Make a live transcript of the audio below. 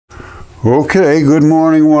Okay, good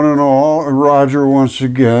morning one and all. Roger once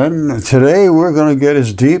again. Today we're going to get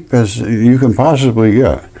as deep as you can possibly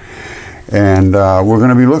get. And we're going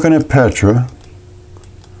to be looking at Petra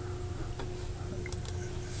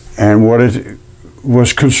and what it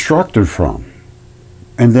was constructed from.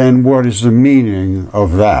 And then what is the meaning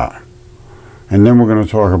of that. And then we're going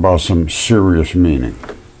to talk about some serious meaning.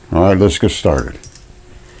 All right, let's get started.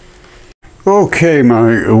 Okay,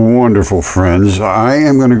 my wonderful friends, I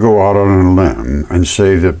am going to go out on a limb and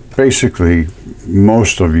say that basically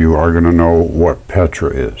most of you are going to know what Petra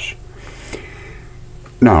is.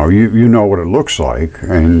 Now, you know what it looks like,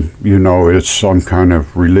 and you know it's some kind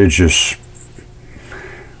of religious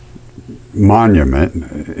monument,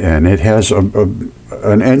 and it has an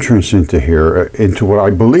entrance into here, into what I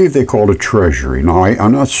believe they call a treasury. Now,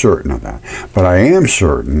 I'm not certain of that, but I am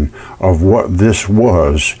certain of what this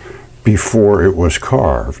was before it was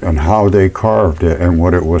carved, and how they carved it, and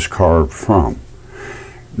what it was carved from.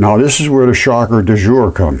 Now, this is where the shocker du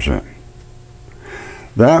jour comes in.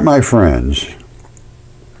 That, my friends,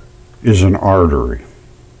 is an artery.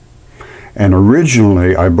 And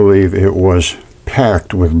originally, I believe it was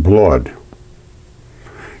packed with blood.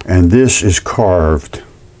 And this is carved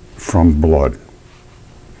from blood.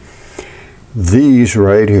 These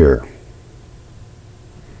right here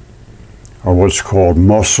are what's called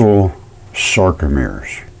muscle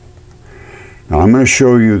sarcomeres. Now, I'm going to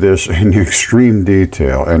show you this in extreme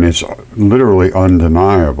detail, and it's literally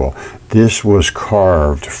undeniable. This was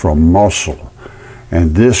carved from muscle,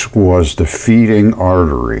 and this was the feeding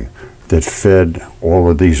artery that fed all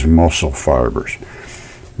of these muscle fibers.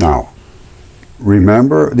 Now,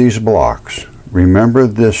 remember these blocks. Remember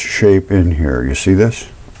this shape in here. You see this?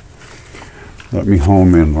 Let me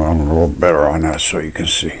home in a little better on that so you can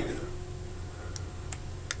see.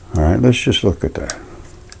 All right, let's just look at that.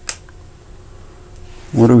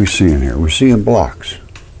 What are we seeing here? We're seeing blocks.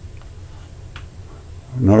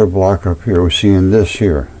 Another block up here. We're seeing this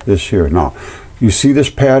here, this here. Now, you see this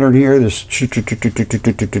pattern here? This,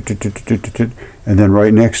 and then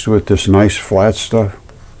right next to it, this nice flat stuff.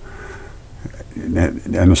 And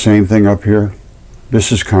the same thing up here.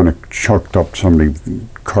 This is kind of chucked up. Somebody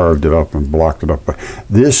carved it up and blocked it up. But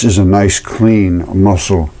this is a nice, clean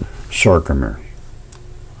muscle sarcomere.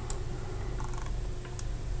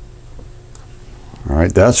 All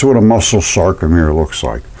right, that's what a muscle sarcomere looks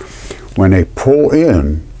like. When they pull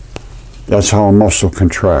in, that's how a muscle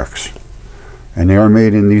contracts. And they are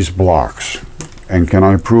made in these blocks. And can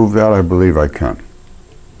I prove that? I believe I can.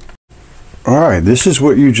 All right, this is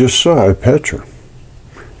what you just saw at Petra.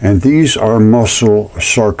 And these are muscle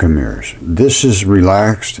sarcomeres. This is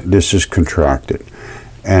relaxed, this is contracted.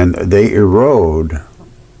 And they erode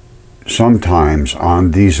sometimes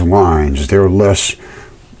on these lines. They're less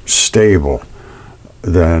stable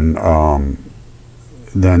than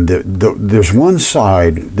there's one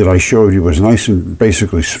side that I showed you was nice and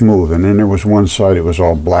basically smooth, and then there was one side it was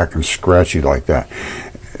all black and scratchy like that.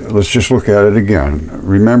 Let's just look at it again.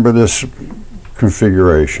 Remember this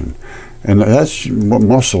configuration, and that's what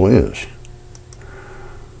muscle is.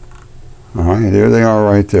 All right, there they are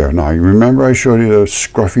right there. Now, you remember I showed you the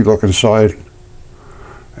scruffy looking side,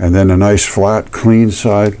 and then a nice flat clean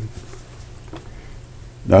side?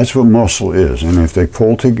 That's what muscle is, and if they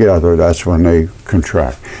pull together, that's when they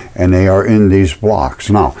contract, and they are in these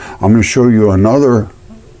blocks. Now, I'm going to show you another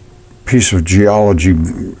piece of geology,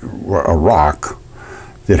 a rock,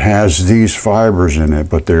 that has these fibers in it,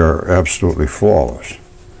 but they are absolutely flawless.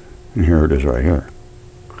 And here it is right here.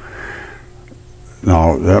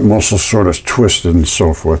 Now, that muscle sort of twisted and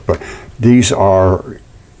so forth, but these are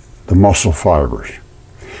the muscle fibers.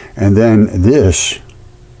 And then this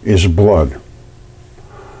is blood.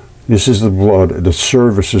 This is the blood that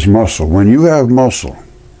services muscle. When you have muscle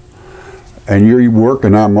and you're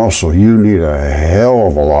working that muscle, you need a hell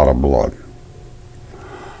of a lot of blood.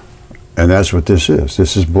 And that's what this is.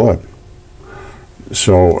 This is blood.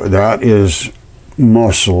 So that is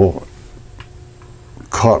muscle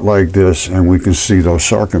cut like this, and we can see those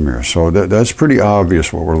sarcomeres. So that's pretty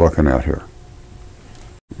obvious what we're looking at here.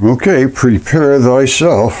 Okay, prepare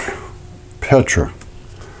thyself, Petra.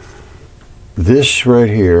 This right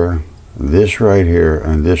here, and this right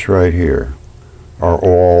here are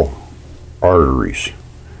all arteries.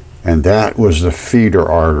 And that was the feeder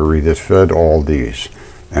artery that fed all these.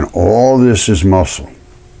 And all this is muscle.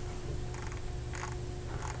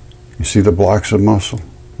 You see the blocks of muscle?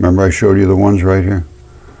 Remember I showed you the ones right here?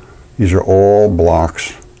 These are all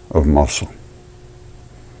blocks of muscle.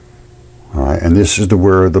 All right, and this is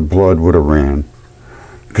where the blood would have ran.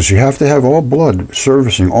 Because you have to have all blood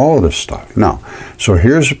servicing all of this stuff. Now, so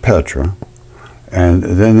here's Petra, And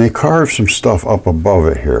then they carved some stuff up above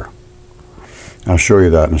it here. I'll show you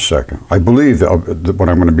that in a second. I believe that what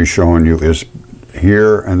I'm going to be showing you is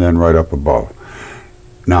here and then right up above.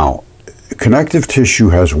 Now, connective tissue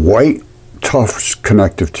has white, tough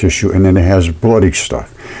connective tissue, and then it has bloody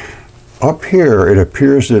stuff. Up here, it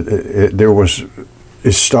appears that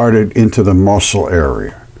it started into the muscle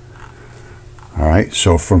area. All right,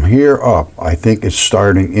 so from here up, I think it's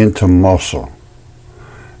starting into muscle.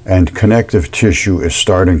 And connective tissue is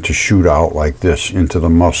starting to shoot out like this into the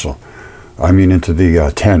muscle. I mean into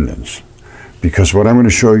the tendons. Because what I'm going to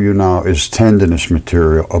show you now is tendinous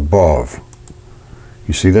material above.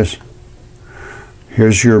 You see this?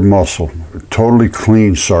 Here's your muscle, totally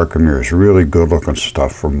clean sarcomeres, really good looking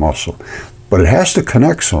stuff for muscle. But it has to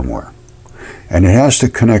connect somewhere. And it has to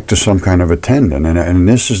connect to some kind of a tendon. And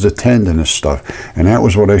this is the tendinous stuff. And that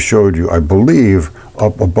was what I showed you, I believe,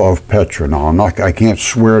 up above Petra. Now, I can't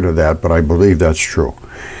swear to that, but I believe that's true.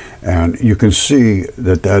 And you can see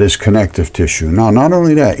that that is connective tissue. Now, not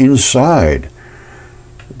only that, inside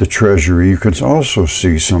the treasury, you can also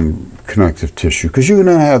see some connective tissue, because you're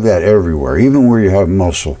going to have that everywhere. Even where you have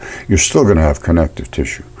muscle, you're still going to have connective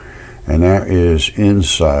tissue. And that is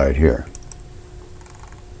inside here.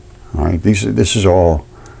 All right, this is all,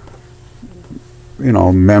 you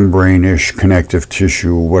know, membrane-ish connective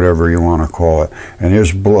tissue, whatever you want to call it. And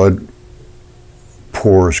there's blood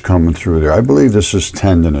pores coming through there. I believe this is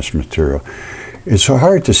tendinous material. It's so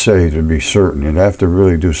hard to say, to be certain. You'd have to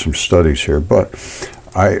really do some studies here. But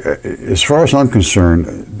as far as I'm concerned,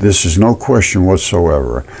 this is no question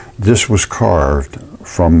whatsoever. This was carved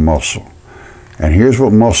from muscle. And here's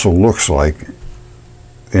what muscle looks like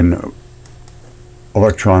in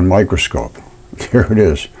electron microscope. There it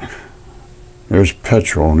is. There's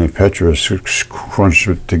Petra, only Petra is crunched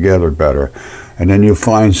it together better. And then you'll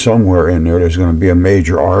find somewhere in there's going to be a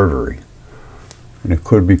major artery. And it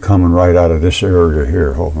could be coming right out of this area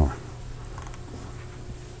here. Hold on.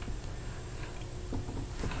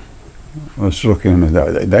 Let's look into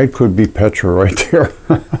that. That could be Petra right there.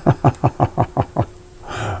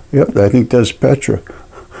 Yep, I think that's Petra.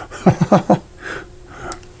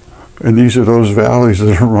 And these are those valleys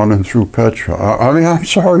that are running through Petra. I mean, I'm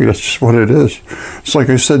sorry, that's just what it is. It's like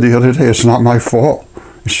I said the other day, it's not my fault.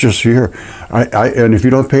 It's just here. And if you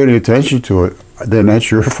don't pay any attention to it, then that's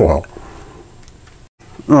your fault.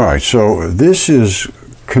 All right, so this is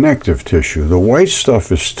connective tissue. The white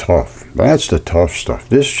stuff is tough. That's the tough stuff.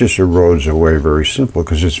 This just erodes away very simple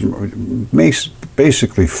because it's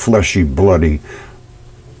basically fleshy, bloody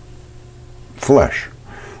flesh.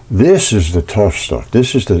 This is the tough stuff.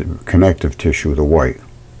 This is the connective tissue, the white.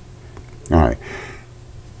 All right.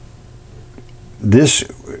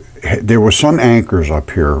 There were some anchors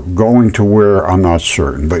up here going to where I'm not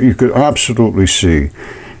certain, but you could absolutely see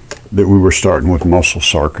that we were starting with muscle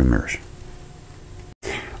sarcomeres.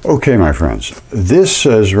 Okay, my friends, this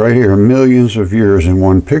says right here millions of years in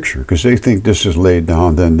one picture because they think this is laid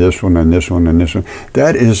down, then this one, and this one, and this one.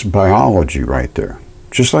 That is biology right there,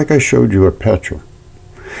 just like I showed you at Petra.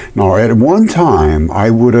 Now, at one time, I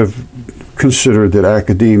would have considered that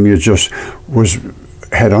academia just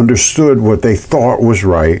had understood what they thought was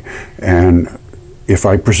right, and if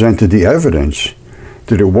I presented the evidence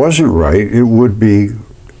that it wasn't right, it would be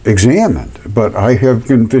examined. But I have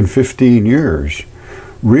been 15 years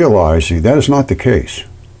realizing that is not the case.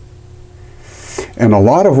 And a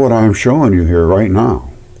lot of what I'm showing you here right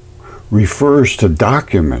now refers to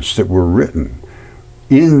documents that were written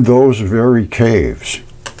in those very caves,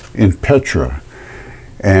 in Petra,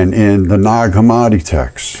 and in the Nag Hammadi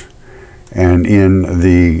texts, and in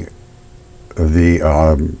the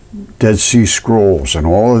Dead Sea Scrolls, and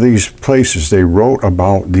all of these places. They wrote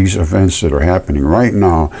about these events that are happening right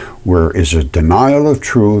now, where is a denial of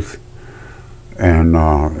truth, and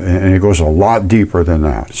it goes a lot deeper than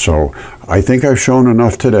that. So I think I've shown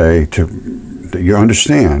enough today that you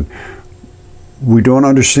understand. We don't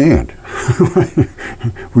understand.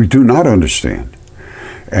 We do not understand.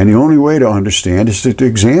 And the only way to understand is to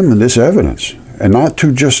examine this evidence and not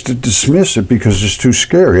to just to dismiss it because it's too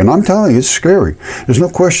scary. And I'm telling you, it's scary. There's no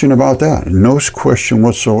question about that. No question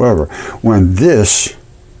whatsoever. When this,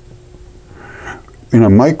 in a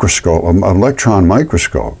microscope, an electron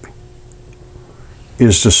microscope,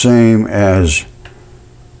 is the same as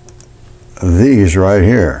these right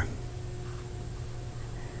here.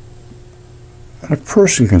 And a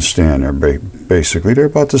person can stand there, basically. They're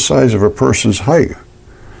about the size of a person's height.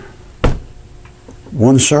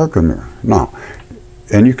 One sarcomere. Now,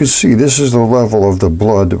 and you can see this is the level of the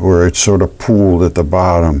blood where it's sort of pooled at the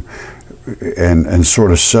bottom. and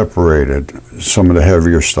sort of separated some of the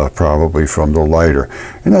heavier stuff probably from the lighter.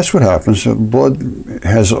 And that's what happens. Blood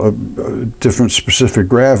has different specific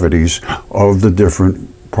gravities of the different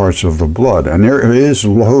parts of the blood, and it is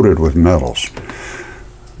loaded with metals.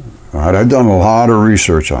 All right, I've done a lot of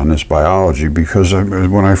research on this biology because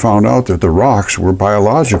when I found out that the rocks were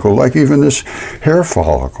biological, like even this hair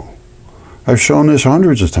follicle, I've shown this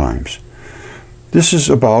hundreds of times. This is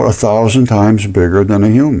about 1,000 times bigger than a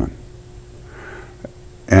human.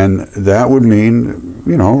 And that would mean,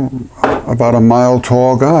 you know, about a mile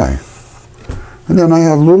tall guy. And then I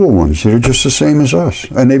have little ones that are just the same as us.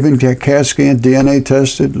 And they've been CAT scan, DNA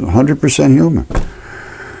tested, 100% human.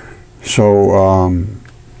 So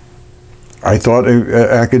I thought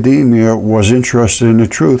academia was interested in the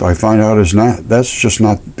truth. I find out that's just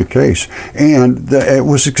not the case. And it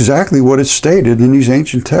was exactly what it stated in these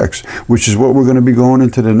ancient texts, which is what we're going to be going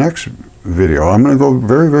into the next video. I'm going to go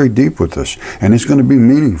very, very deep with this, and it's going to be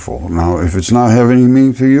meaningful. Now, if it's not having any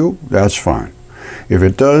meaning to you, that's fine. If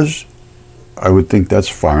it does, I would think that's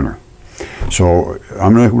finer. So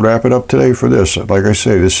I'm going to wrap it up today for this. Like I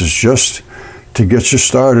say, this is just to get you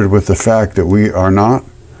started with the fact that we are not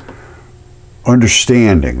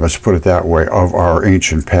understanding, let's put it that way, of our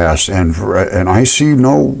ancient past, and I see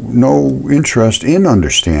no interest in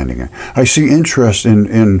understanding it. I see interest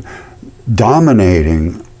in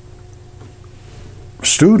dominating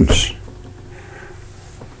students.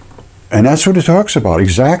 And that's what it talks about.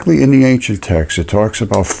 Exactly in the ancient text, it talks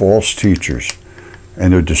about false teachers,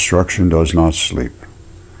 and their destruction does not sleep.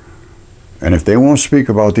 And if they won't speak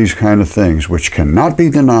about these kind of things, which cannot be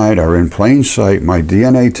denied, are in plain sight, my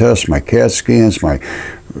DNA tests, my CAT scans, my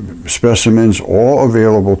specimens, all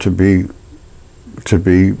available to be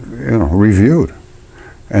reviewed.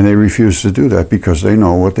 And they refuse to do that because they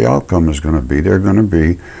know what the outcome is going to be. They're going to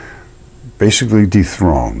be basically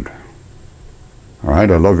dethroned. All right,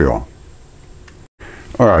 I love you all.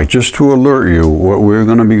 All right, just to alert you what we're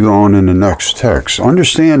going to be going in the next text,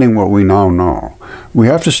 understanding what we now know, we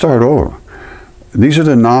have to start over. These are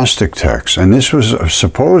the Gnostic texts, and this was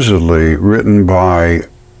supposedly written by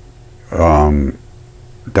Doubting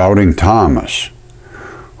Thomas,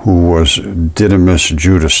 who was Didymus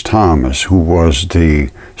Judas Thomas, who was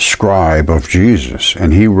the scribe of Jesus.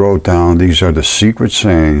 And he wrote down, these are the secret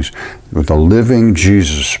sayings that the living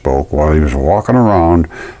Jesus spoke while he was walking around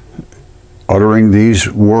uttering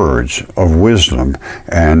these words of wisdom,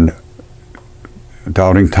 and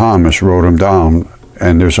Doubting Thomas wrote them down.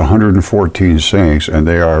 And there's 114 sayings, and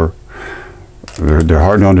they're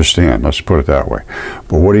hard to understand, let's put it that way.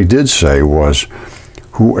 But what he did say was,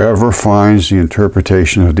 whoever finds the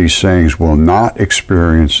interpretation of these sayings will not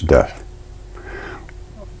experience death.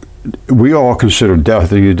 We all consider death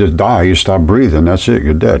that you just die, you stop breathing, that's it,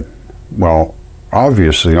 you're dead. Well,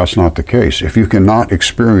 obviously that's not the case. If you cannot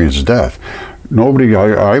experience death, nobody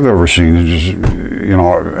I've ever seen,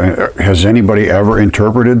 has anybody ever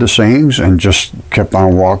interpreted the sayings and just kept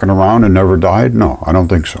on walking around and never died? No, I don't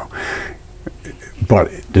think so. But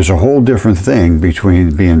there's a whole different thing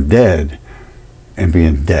between being dead and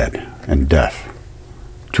being dead and death.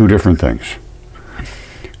 Two different things.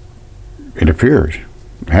 It appears.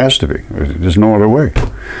 It has to be. There's no other way.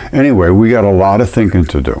 Anyway, we got a lot of thinking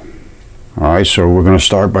to do. All right, so we're going to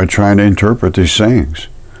start by trying to interpret these sayings.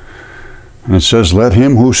 And it says, let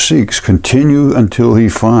him who seeks continue until he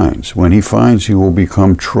finds. When he finds, he will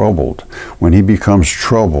become troubled. When he becomes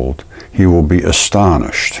troubled, he will be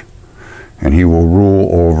astonished. And he will rule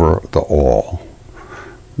over the all.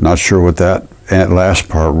 Not sure what that last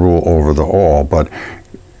part, rule over the all, but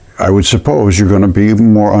I would suppose you're going to be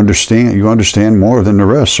more you understand more than the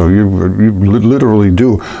rest. So you literally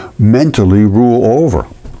do mentally rule over.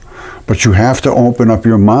 But you have to open up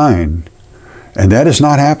your mind. And that is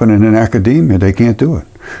not happening in academia. They can't do it.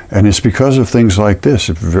 And it's because of things like this.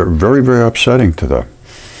 It's very, very upsetting to them.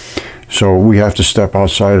 So we have to step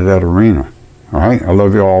outside of that arena. All right? I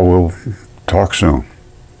love you all. We'll talk soon.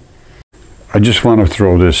 I just want to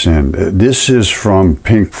throw this in. This is from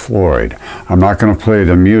Pink Floyd. I'm not going to play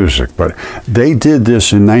the music, but they did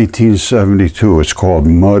this in 1972. It's called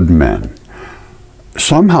Mud Men.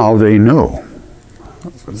 Somehow they knew.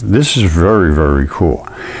 This is very, very cool.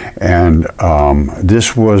 And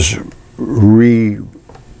this was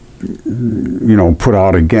put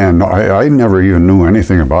out again. I never even knew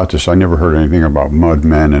anything about this. I never heard anything about Mud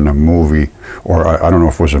Men in a movie, or I don't know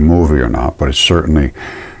if it was a movie or not, but it certainly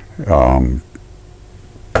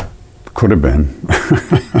could have been.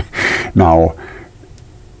 Now,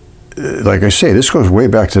 like I say, this goes way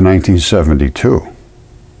back to 1972.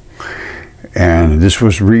 And this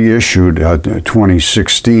was reissued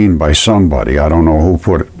 2016 by somebody. I don't know who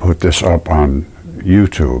put this up on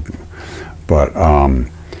YouTube, but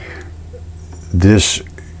this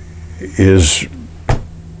is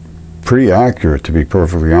pretty accurate, to be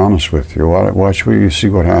perfectly honest with you. Watch what you see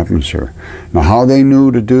what happens here. Now, how they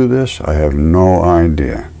knew to do this, I have no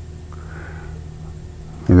idea.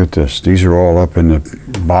 Look at this. These are all up in the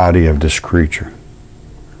body of this creature.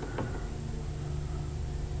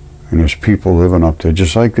 And there's people living up there,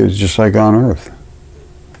 just like on Earth.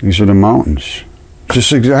 These are the mountains.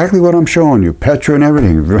 Just exactly what I'm showing you. Petra and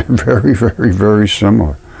everything. Very, very, very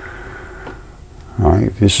similar. All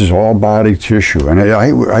right. This is all body tissue. And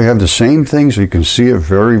I have the same things. You can see it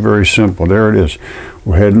very, very simple. There it is.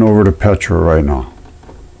 We're heading over to Petra right now.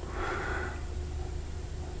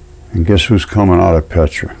 And guess who's coming out of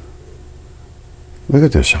Petra? Look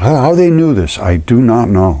at this. How they knew this, I do not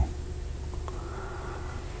know.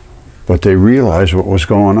 But they realized what was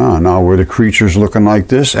going on. Now, were the creatures looking like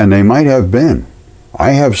this? And they might have been.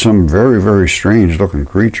 I have some very, very strange looking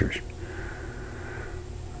creatures.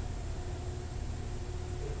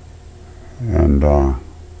 And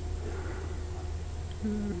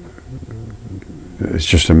it's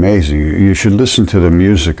just amazing. You should listen to the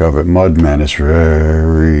music of it, Mudman. It's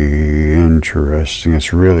very interesting.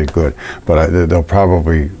 It's really good. But they'll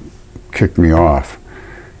probably kick me off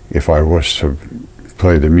if I was to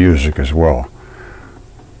play the music as well.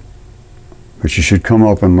 But you should come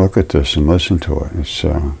up and look at this and listen to it. It's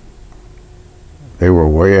they were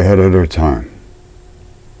way ahead of their time.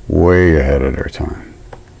 Way ahead of their time.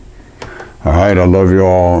 All right, I love you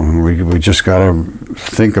all. We just got to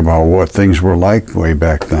think about what things were like way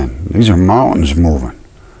back then. These are mountains moving.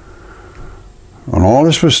 And all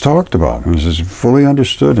this was talked about. This is fully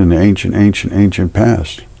understood in the ancient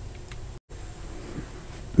past.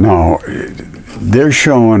 Now, they're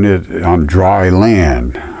showing it on dry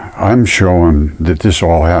land. I'm showing that this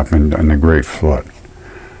all happened in the Great Flood.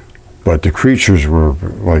 But the creatures were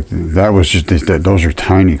like, that was just, those are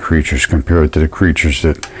tiny creatures compared to the creatures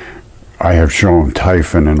that I have shown,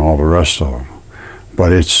 Typhon and all the rest of them.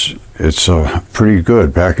 But it's pretty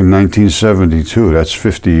good. Back in 1972, that's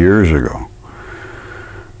 50 years ago.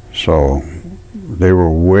 So they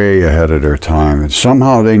were way ahead of their time, and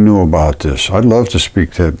somehow they knew about this. I'd love to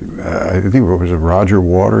speak to, I think it was Roger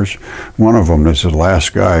Waters, one of them. That's the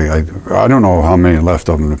last guy. I don't know how many left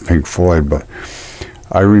of them in Pink Floyd, but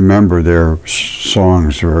I remember their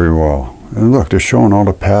songs very well. And look, they're showing all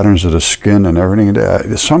the patterns of the skin and everything.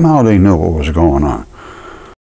 Somehow they knew what was going on.